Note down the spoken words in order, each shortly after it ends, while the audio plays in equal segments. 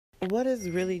What is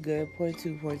really good?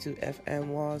 .2 FM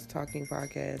Walls Talking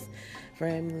Podcast.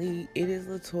 Family, it is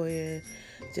Latoya,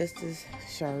 Justice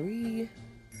Shari,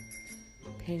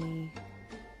 Penny,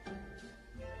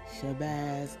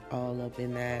 Shabazz, all up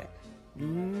in that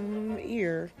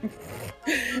ear.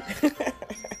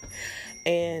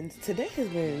 And today has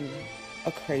been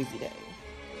a crazy day.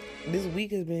 This week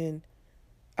has been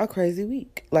a crazy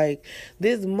week. Like,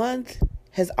 this month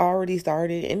has already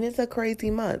started and it's a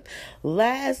crazy month.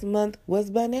 Last month was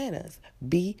bananas.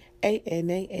 BANANAS.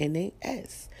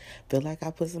 Feel like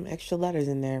I put some extra letters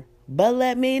in there, but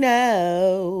let me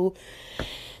know.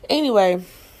 Anyway,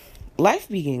 life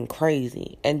being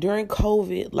crazy. And during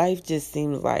COVID, life just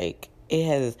seems like it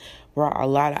has brought a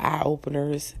lot of eye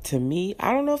openers to me.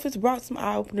 I don't know if it's brought some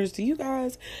eye openers to you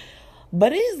guys,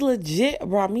 but it's legit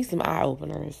brought me some eye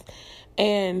openers.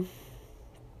 And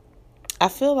I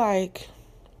feel like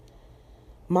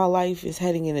my life is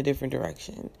heading in a different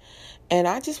direction. And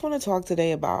I just want to talk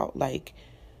today about like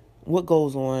what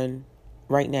goes on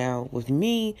right now with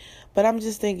me. But I'm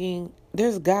just thinking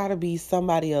there's got to be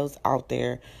somebody else out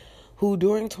there who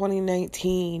during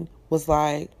 2019 was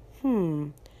like,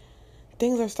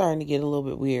 things are starting to get a little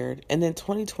bit weird. And then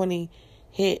 2020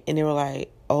 hit and they were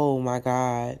like, oh my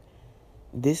God,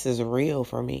 this is real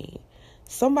for me.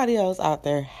 Somebody else out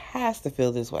there has to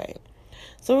feel this way.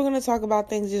 So we're going to talk about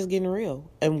things just getting real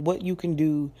and what you can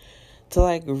do to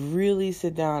like really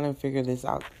sit down and figure this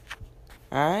out.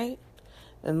 All right?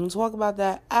 And we'll talk about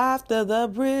that after the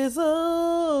bristle.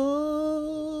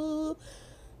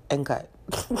 And cut.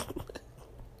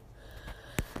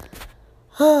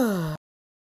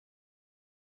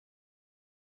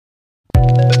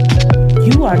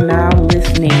 You are now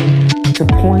listening to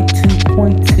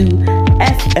 .2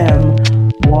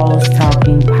 FM Walls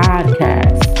Talking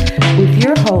Podcast with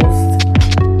your host,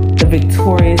 the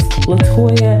victorious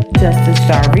Latoya Justice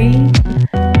Shari,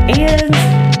 and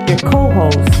your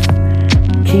co-host,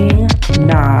 King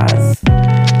Nas.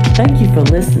 Thank you for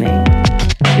listening.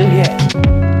 You'll hear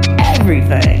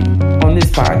everything on this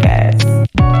podcast.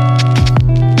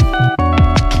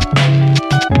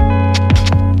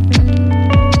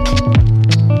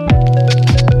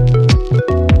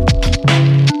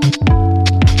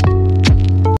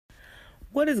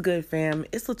 What is good, fam?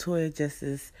 It's Latoya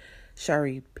Justice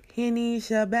Shari, Penny,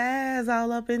 Shabazz,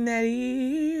 all up in that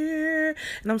ear.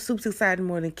 And I'm super excited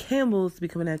more than Campbell's to be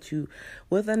coming at you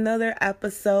with another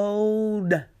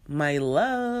episode, my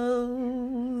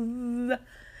love.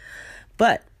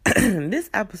 But this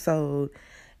episode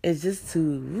is just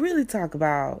to really talk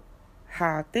about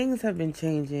how things have been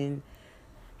changing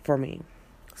for me.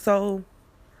 So,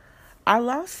 I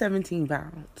lost 17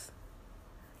 pounds.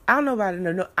 I don't know about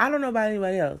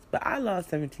anybody else, but I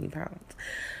lost 17 pounds.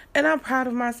 And I'm proud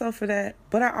of myself for that.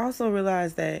 But I also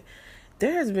realized that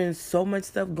there has been so much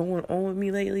stuff going on with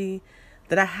me lately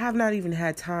that I have not even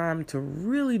had time to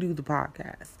really do the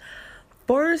podcast.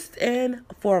 First and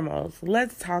foremost,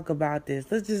 let's talk about this.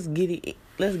 Let's get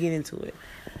into it.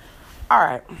 All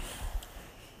right.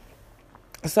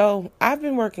 So I've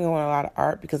been working on a lot of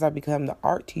art because I've become the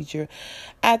art teacher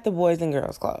at the Boys and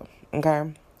Girls Club.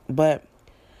 Okay. But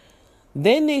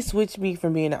then they switched me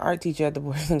from being an art teacher at the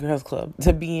Boys and Girls Club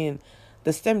to being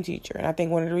the STEM teacher. And I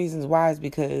think one of the reasons why is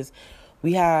because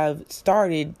we have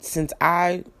started since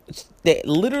I came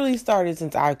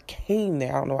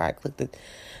there. I don't know why I clicked the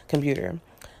computer.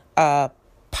 A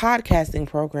podcasting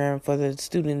program for the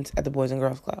students at the Boys and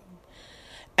Girls Club.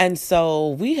 And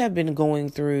so we have been going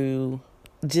through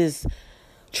just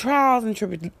trials and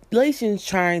tribulations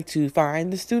trying to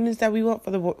find the students that we want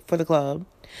for the club.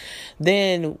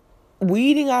 Then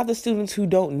weeding out the students who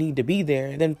don't need to be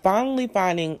there. Then finally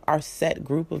finding our set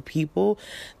group of people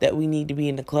that we need to be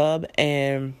in the club.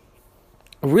 And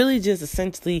really just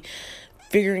essentially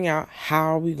figuring out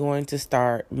how are we going to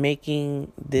start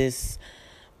making this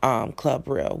club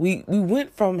real. We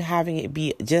went from having it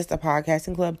be just a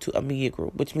podcasting club to a media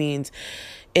group, which means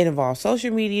it involves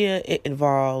social media, it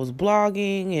involves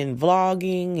blogging and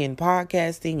vlogging and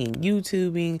podcasting and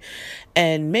YouTubing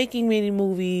and making mini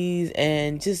movies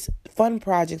and just fun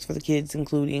projects for the kids,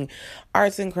 including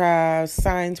arts and crafts,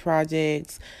 science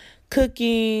projects,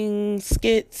 cooking,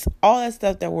 skits, all that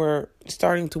stuff that we're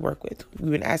starting to work with.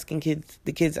 We've been asking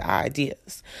the kids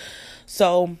ideas.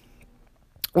 So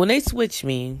when they switched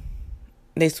me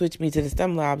to the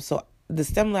STEM lab. So the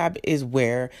STEM lab is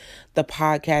where the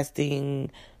podcasting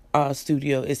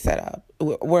studio is set up.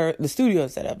 where the studio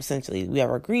is set up. Essentially, we have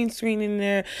our green screen in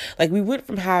there. Like, we went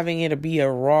from having it to be a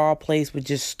raw place with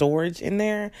just storage in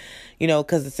there,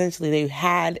 because essentially they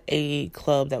had a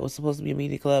club that was supposed to be a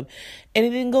media club, and it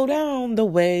didn't go down the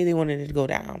way they wanted it to go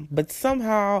down. But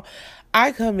somehow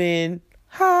I come in,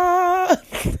 I'm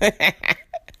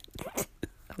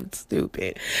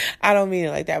stupid, I don't mean it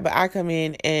like that, but I come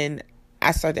in and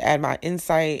I start to add my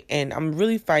insight, and I'm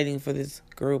really fighting for this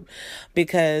group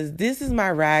because this is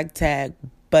my ragtag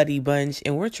buddy bunch,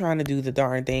 and we're trying to do the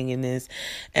darn thing in this.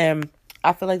 And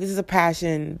I feel like this is a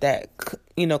passion that,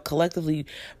 collectively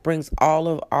brings all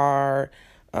of our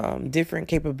different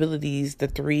capabilities, the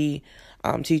three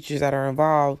teachers that are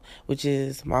involved, which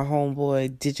is my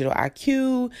homeboy Digital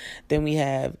IQ. Then we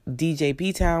have DJ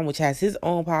B-Town, which has his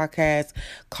own podcast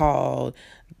called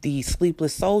The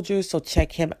Sleepless Soldiers. So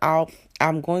check him out.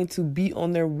 I'm going to be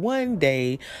on there one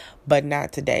day, but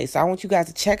not today. So I want you guys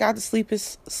to check out the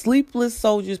Sleepless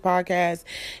Soldiers podcast.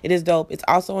 It is dope. It's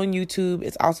also on YouTube.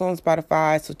 It's also on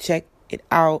Spotify. So check it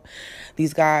out.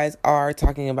 These guys are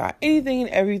talking about anything and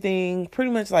everything,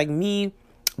 pretty much like me,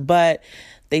 but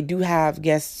they do have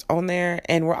guests on there.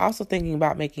 And we're also thinking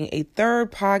about making a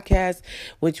third podcast,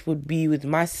 which would be with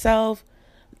myself,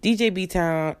 DJ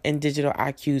B-Town, and Digital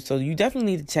IQ. So you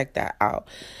definitely need to check that out.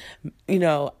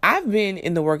 I've been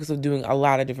in the works of doing a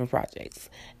lot of different projects.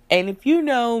 And if you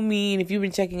know me and if you've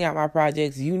been checking out my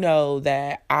projects, you know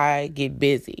that I get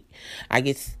busy. I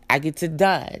get it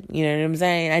done. You know what I'm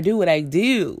saying? I do what I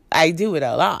do. I do it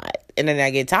a lot. And then I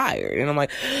get tired. And I'm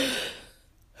like,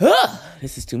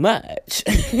 this is too much.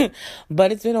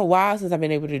 But it's been a while since I've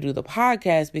been able to do the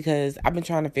podcast because I've been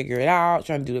trying to figure it out,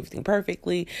 trying to do everything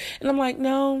perfectly. And I'm like,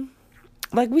 no,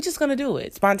 we're just going to do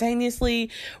it spontaneously.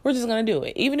 We're just going to do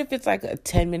it. Even if it's like a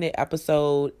 10-minute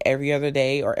episode every other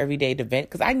day or every day event,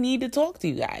 because I need to talk to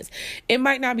you guys. It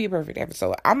might not be a perfect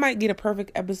episode. I might get a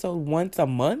perfect episode once a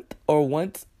month or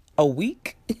once a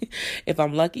week if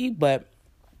I'm lucky, but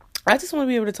I just want to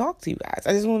be able to talk to you guys.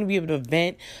 I just want to be able to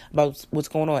vent about what's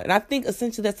going on. And I think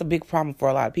essentially that's a big problem for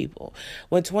a lot of people.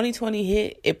 When 2020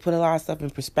 hit, it put a lot of stuff in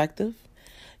perspective.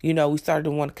 We started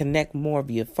to want to connect more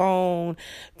via phone,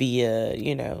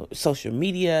 via, social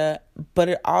media. But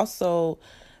it also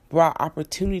brought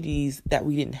opportunities that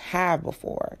we didn't have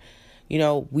before.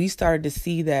 We started to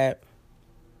see that,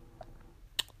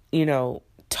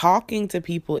 talking to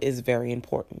people is very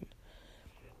important.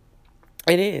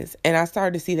 It is. And I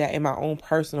started to see that in my own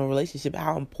personal relationship,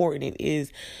 how important it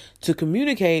is to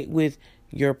communicate with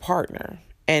your partner.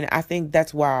 And I think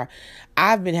that's why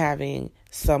I've been having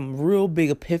some real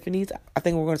big epiphanies. I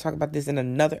think we're going to talk about this in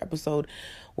another episode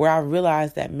where I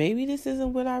realized that maybe this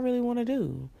isn't what I really want to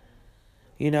do.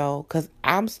 Because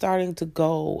I'm starting to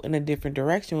go in a different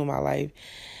direction with my life.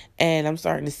 And I'm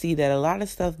starting to see that a lot of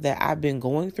stuff that I've been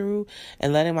going through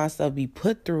and letting myself be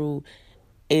put through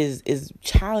is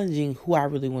challenging who I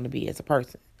really want to be as a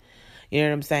person. You know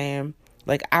what I'm saying?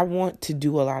 I want to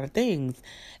do a lot of things,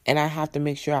 and I have to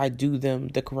make sure I do them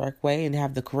the correct way and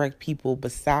have the correct people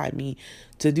beside me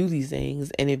to do these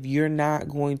things. And if you're not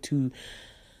going to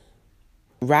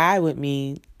ride with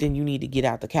me, then you need to get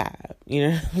out the cab. You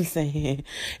know what I'm saying?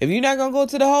 If you're not going to go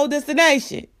to the whole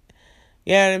destination,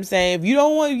 you know what I'm saying? If you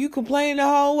don't want, you complain the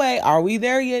whole way, are we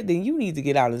there yet? Then you need to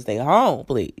get out and stay home,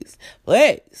 please.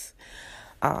 Please.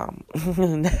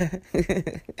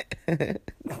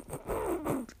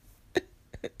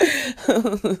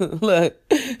 Look,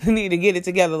 I need to get it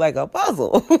together like a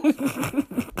puzzle.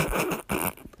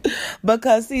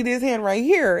 Because see, this hand right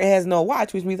here, it has no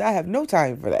watch, which means I have no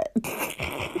time for that.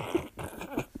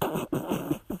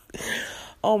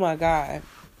 Oh my God.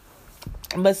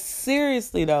 But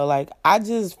seriously though, I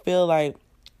just feel like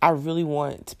I really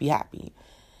want to be happy.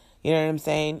 You know what I'm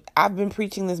saying? I've been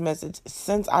preaching this message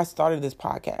since I started this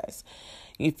podcast.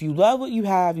 If you love what you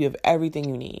have everything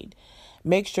you need.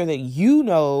 Make sure that you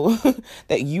know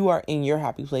that you are in your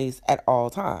happy place at all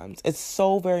times. It's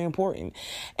so very important.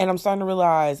 And I'm starting to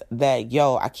realize that,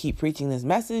 I keep preaching this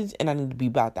message and I need to be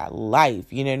about that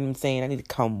life. You know what I'm saying? I need to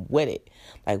come with it.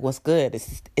 What's good?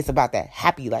 It's about that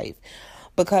happy life.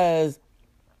 Because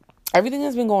everything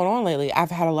that's been going on lately, I've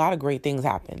had a lot of great things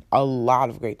happen. A lot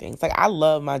of great things. I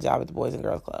love my job at the Boys and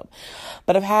Girls Club.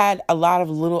 But I've had a lot of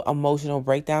little emotional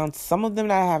breakdowns. Some of them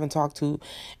that I haven't talked to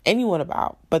anyone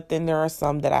about. But then there are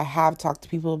some that I have talked to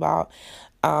people about.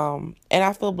 And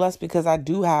I feel blessed because I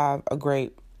do have a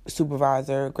great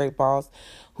supervisor, a great boss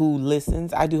who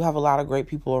listens. I do have a lot of great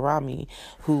people around me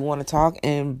who want to talk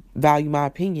and value my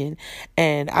opinion.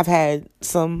 And I've had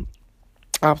some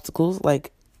obstacles,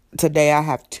 today I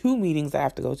have 2 meetings I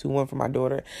have to go to, one for my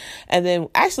daughter, and then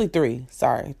actually 3,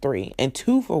 and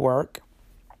 2 for work.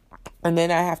 And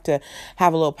then I have to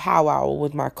have a little powwow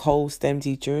with my co-STEM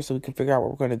teacher so we can figure out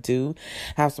what we're going to do.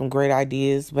 I have some great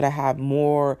ideas, but I have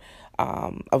more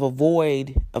of a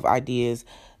void of ideas,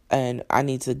 and I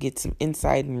need to get some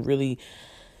insight and really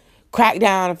crack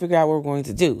down and figure out what we're going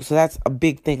to do. So that's a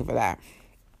big thing for that.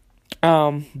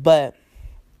 But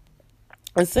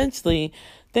essentially,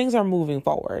 things are moving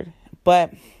forward.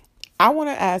 But I want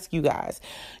to ask you guys,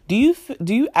 do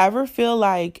you ever feel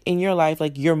like in your life,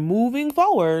 like you're moving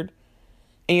forward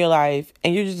in your life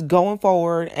and you're just going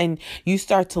forward and you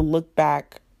start to look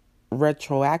back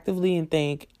retroactively and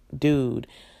think, dude,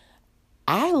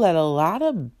 I let a lot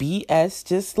of BS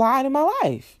just slide in my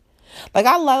life. Like,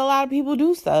 I let a lot of people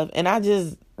do stuff and I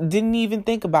just didn't even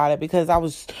think about it because I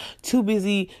was too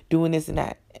busy doing this and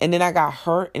that. And then I got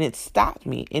hurt and it stopped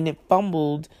me and it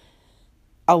fumbled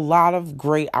a lot of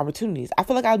great opportunities. I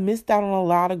feel like I missed out on a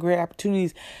lot of great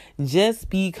opportunities just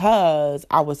because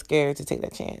I was scared to take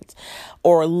that chance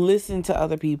or listen to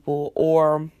other people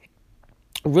or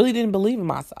really didn't believe in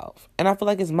myself. And I feel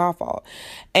like it's my fault.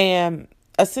 And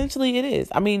essentially it is.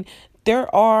 I mean,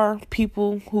 there are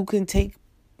people who can take,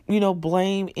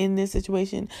 blame in this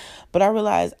situation, but I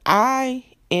realize I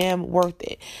am worth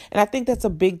it. And I think that's a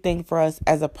big thing for us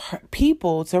as a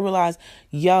people to realize,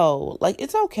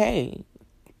 it's okay.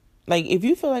 Like, if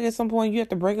you feel like at some point you have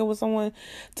to break up with someone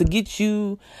to get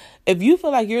you, if you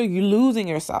feel like you're losing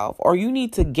yourself or you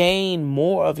need to gain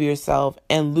more of yourself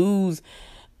and lose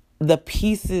the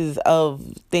pieces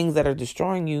of things that are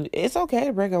destroying you, it's okay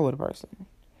to break up with a person.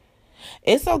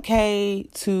 It's okay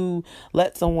to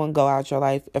let someone go out your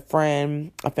life, a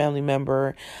friend, a family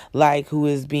member, like who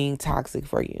is being toxic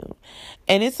for you.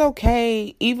 And it's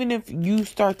okay, even if you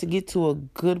start to get to a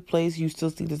good place, you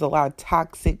still see there's a lot of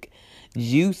toxic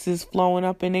juices flowing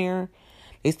up in there.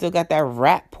 They still got that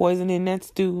rat poison in that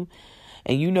stew.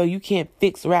 And you can't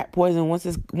fix rat poison once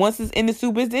it's in the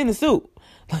soup, it's in the soup.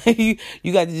 Like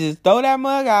you got to just throw that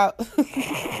mug out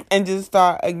and just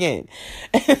start again.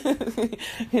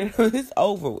 It's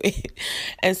over with.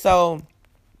 And so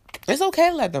it's okay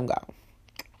to let them go.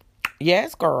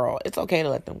 Yes, girl, it's okay to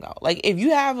let them go. Like, if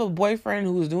you have a boyfriend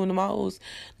who's doing the most,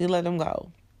 then let them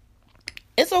go.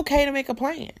 It's okay to make a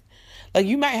plan. Like,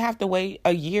 you might have to wait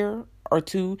a year or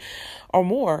two or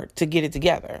more to get it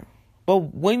together.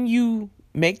 But when you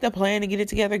make the plan to get it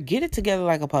together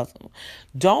like a puzzle.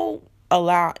 Don't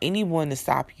allow anyone to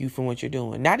stop you from what you're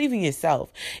doing. Not even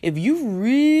yourself. If you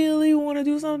really want to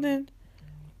do something,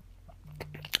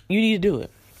 you need to do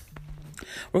it.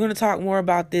 We're going to talk more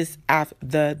about this after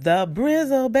the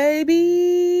Brizzle,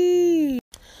 baby.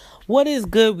 What is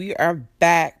good? We are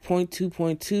back.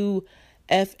 0.2.2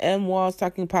 FM Walls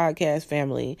Talking Podcast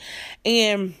family.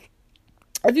 And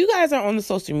if you guys are on the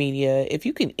social media, if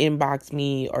you can inbox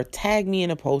me or tag me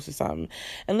in a post or something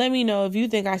and let me know if you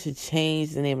think I should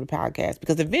change the name of the podcast,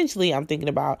 because eventually I'm thinking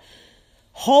about,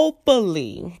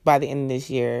 hopefully by the end of this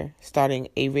year, starting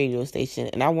a radio station,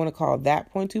 and I want to call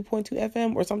that 0.2.2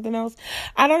 FM or something else.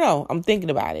 I don't know. I'm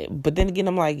thinking about it. But then again,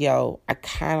 I'm like, I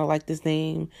kind of like this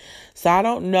name. So I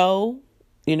don't know,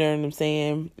 you know what I'm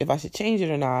saying, if I should change it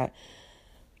or not.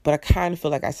 But I kind of feel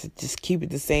like I should just keep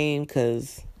it the same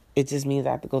because it just means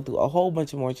I have to go through a whole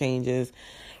bunch of more changes.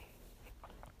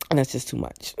 And that's just too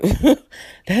much.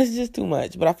 That's just too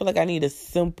much. But I feel like I need a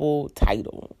simple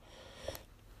title.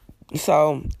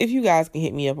 So if you guys can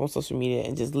hit me up on social media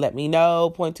and just let me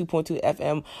know, 0.2.2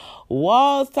 FM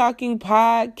Walls Talking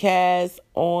Podcast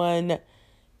on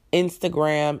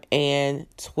Instagram and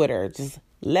Twitter. Just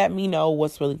let me know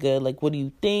what's really good. Like, what do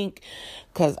you think?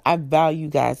 Because I value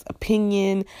guys'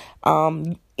 opinion.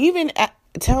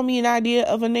 Tell me an idea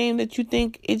of a name that you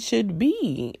think it should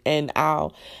be, and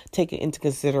I'll take it into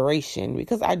consideration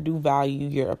because I do value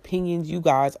your opinions. You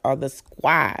guys are the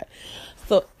squad.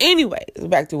 So anyways,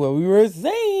 back to what we were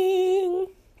saying.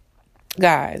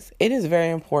 Guys, it is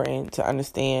very important to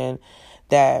understand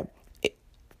that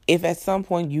if at some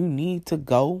point you need to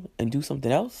go and do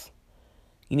something else,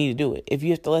 you need to do it. If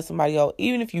you have to let somebody go,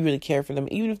 even if you really care for them,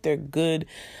 even if they're good,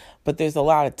 but there's a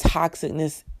lot of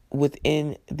toxicness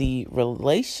within the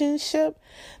relationship,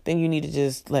 then you need to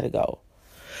just let it go.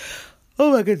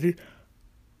 Oh my goodness.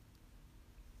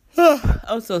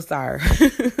 I'm so sorry.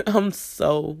 I'm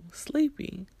so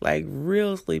sleepy, like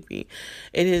real sleepy.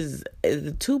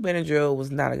 The 2 Benadryl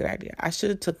was not a good idea. I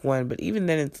should have took one, but even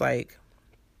then it's like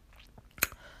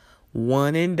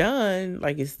one and done.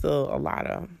 Like, it's still a lot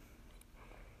of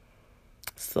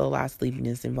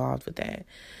sleepiness involved with that.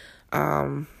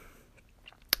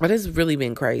 But it's really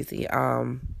been crazy.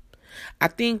 I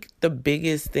think the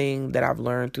biggest thing that I've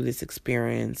learned through this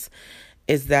experience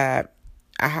is that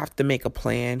I have to make a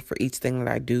plan for each thing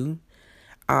that I do.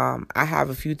 I have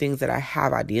a few things that I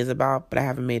have ideas about, but I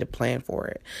haven't made a plan for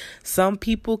it. Some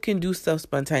people can do stuff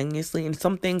spontaneously, and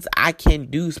some things I can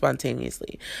do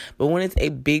spontaneously. But when it's a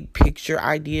big picture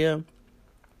idea,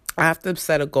 I have to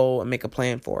set a goal and make a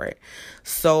plan for it.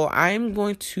 So I'm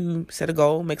going to set a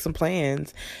goal, make some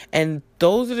plans. And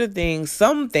those are the things,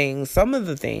 some of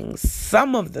the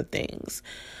things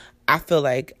I feel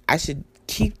like I should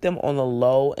keep them on the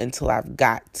low until I've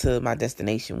got to my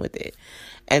destination with it,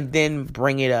 and then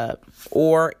bring it up,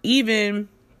 or even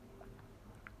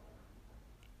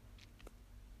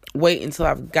wait until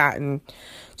I've gotten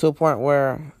to a point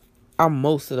where I'm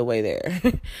most of the way there.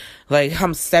 Like,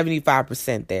 I'm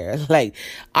 75% there. Like,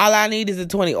 all I need is a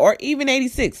 20 or even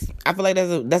 86. I feel like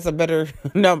that's a better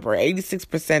number.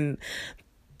 86%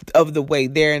 of the way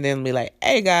there, and then be like,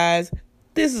 hey guys,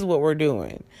 this is what we're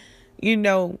doing.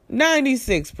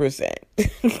 96%.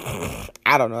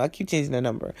 I don't know. I keep changing the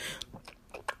number.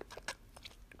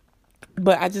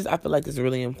 But I feel like it's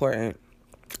really important.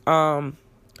 When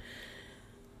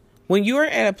you're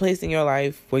at a place in your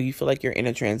life where you feel like you're in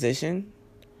a transition,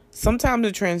 sometimes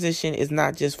the transition is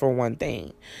not just for one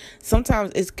thing.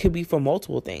 Sometimes it could be for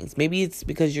multiple things. Maybe it's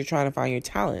because you're trying to find your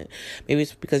talent. Maybe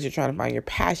it's because you're trying to find your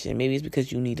passion. Maybe it's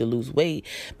because you need to lose weight.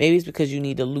 Maybe it's because you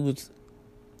need to lose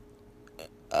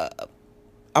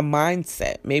a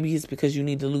mindset. Maybe it's because you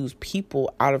need to lose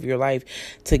people out of your life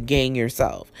to gain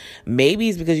yourself. Maybe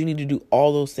it's because you need to do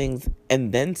all those things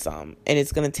and then some. And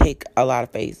it's going to take a lot of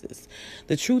phases.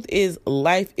 The truth is,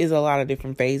 life is a lot of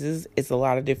different phases. It's a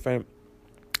lot of different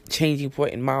changing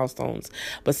point and milestones.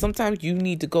 But sometimes you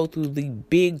need to go through the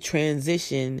big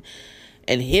transition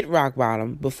and hit rock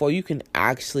bottom before you can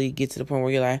actually get to the point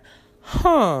where you're like,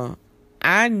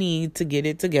 I need to get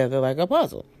it together like a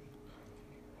puzzle.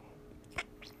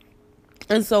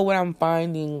 And so what I'm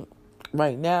finding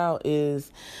right now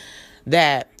is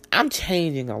that I'm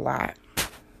changing a lot.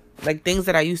 Like, things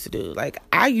that I used to do. Like,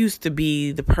 I used to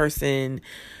be the person,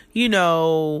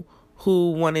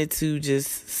 who wanted to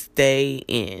just stay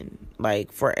in,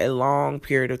 like, for a long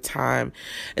period of time.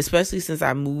 Especially since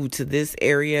I moved to this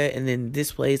area and then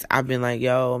this place, I've been like,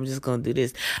 I'm just going to do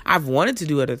this. I've wanted to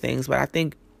do other things, but I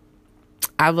think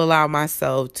I've allowed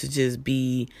myself to just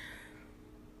be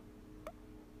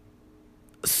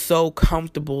so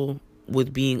comfortable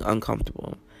with being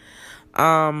uncomfortable.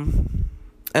 And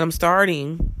I'm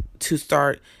starting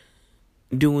to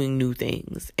doing new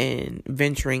things and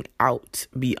venturing out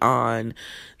beyond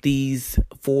these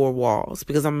four walls,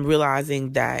 because I'm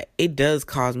realizing that it does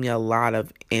cause me a lot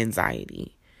of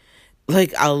anxiety.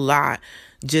 Like, a lot,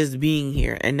 just being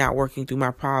here and not working through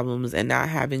my problems and not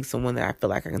having someone that I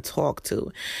feel like I can talk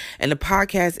to. And the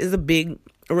podcast is a big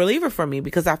reliever for me,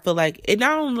 because I feel like it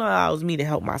not only allows me to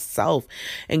help myself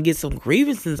and get some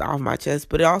grievances off my chest,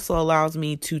 but it also allows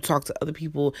me to talk to other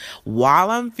people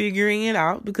while I'm figuring it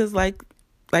out, because like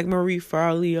Marie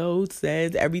Forleo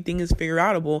says, everything is figure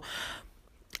outable.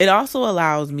 It also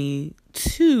allows me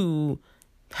to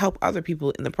help other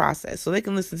people in the process, so they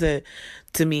can listen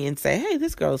to me and say, hey,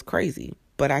 this girl is crazy,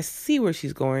 but I see where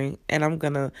she's going, and I'm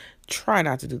going to try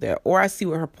not to do that. Or I see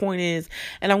what her point is,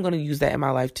 and I'm going to use that in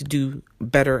my life to do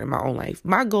better in my own life.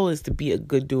 My goal is to be a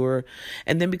good doer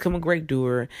and then become a great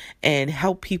doer and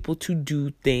help people to do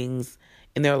things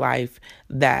in their life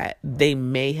that they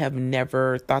may have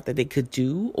never thought that they could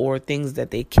do, or things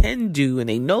that they can do and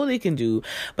they know they can do,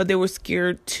 but they were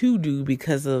scared to do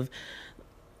because of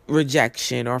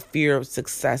rejection or fear of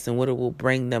success and what it will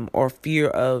bring them, or fear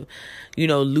of,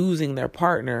 losing their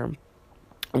partner,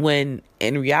 when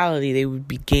in reality they would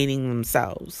be gaining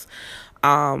themselves,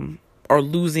 or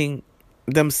losing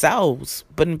themselves,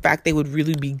 but in fact they would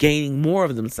really be gaining more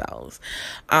of themselves.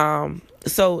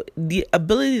 So the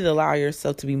ability to allow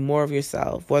yourself to be more of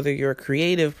yourself, whether you're a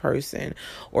creative person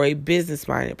or a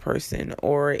business-minded person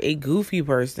or a goofy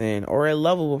person or a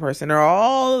lovable person, or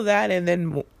all of that and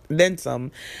then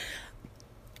some,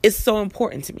 is so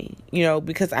important to me,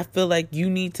 because I feel like you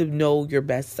need to know your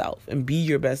best self and be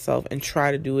your best self and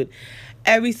try to do it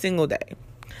every single day.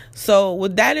 So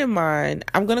with that in mind,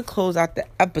 I'm going to close out the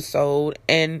episode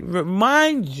and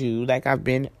remind you, like I've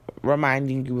been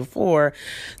reminding you before,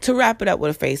 to wrap it up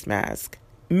with a face mask.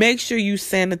 Make sure you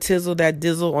sanitize that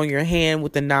dizzle on your hand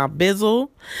with the non-bizzle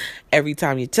every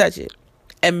time you touch it.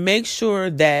 And make sure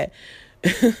that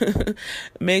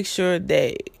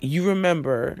you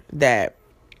remember that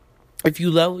if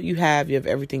you love what you have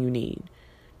everything you need.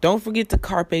 Don't forget to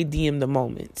carpe diem the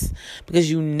moments,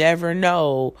 because you never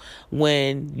know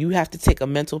when you have to take a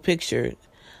mental picture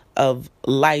of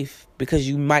life, because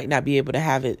you might not be able to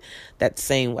have it that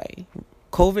same way.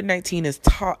 COVID-19 has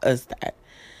taught us that.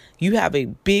 You have a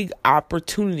big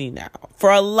opportunity now. For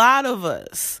a lot of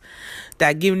us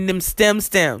that giving them stems,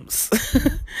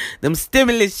 them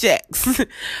stimulus checks,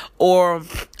 or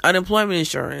unemployment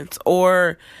insurance,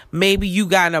 or maybe you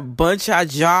got a bunch of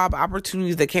job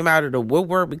opportunities that came out of the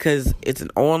woodwork because it's an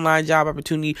online job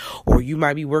opportunity, or you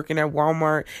might be working at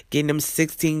Walmart getting them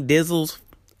 16 dizzles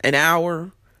an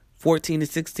hour, 14 to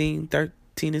 16,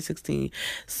 13 to 16.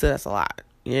 So that's a lot.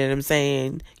 You know what I'm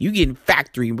saying? You getting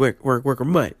factory worker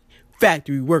money.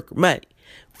 Factory worker money.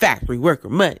 Factory worker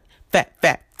money.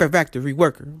 Factory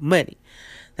worker money.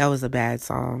 That was a bad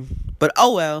song. But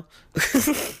oh well.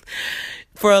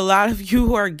 For a lot of you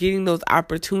who are getting those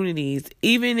opportunities,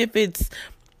 even if it's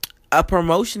a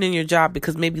promotion in your job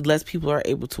because maybe less people are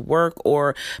able to work,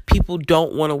 or people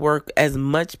don't want to work as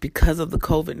much because of the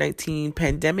COVID-19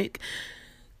 pandemic,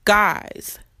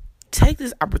 guys, take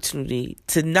this opportunity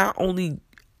to not only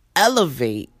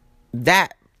elevate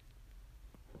that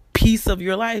piece of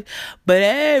your life, but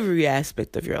every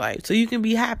aspect of your life, so you can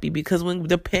be happy, because when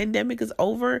the pandemic is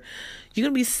over, you're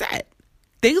going to be set.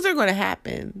 Things are going to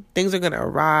happen. Things are going to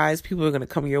arise. People are going to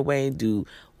come your way and do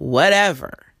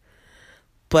whatever.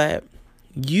 But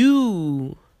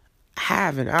you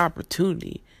have an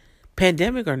opportunity,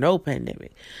 pandemic or no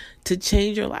pandemic, to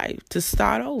change your life, to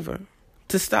start over.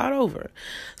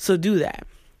 So do that.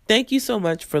 Thank you so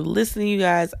much for listening, you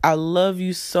guys. I love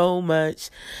you so much.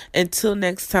 Until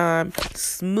next time,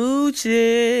 smooches.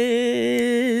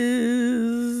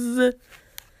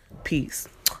 Peace.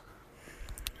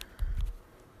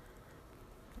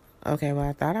 Okay, well,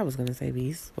 I thought I was going to say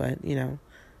peace, but,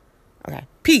 Okay,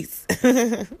 peace.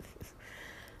 It's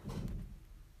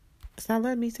not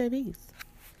letting me say peace.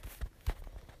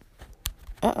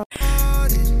 Uh-oh.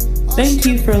 Thank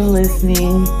you for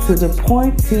listening to the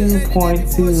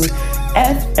 .2.2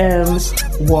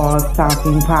 FM Walls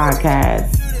Talking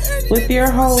Podcast with your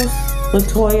host,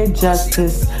 Latoya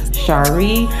Justice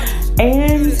Shari,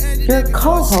 and your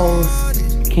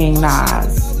co-host, King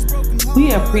Nas.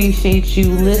 We appreciate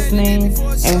you listening,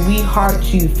 and we heart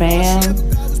you, fam.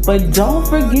 But don't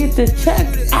forget to check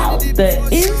out the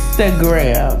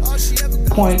Instagram,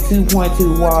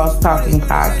 .2.2 Walls Talking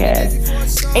Podcast,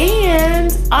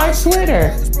 and our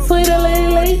Twitter,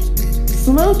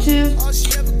 Smooches.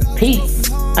 Peace.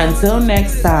 Until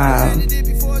next time.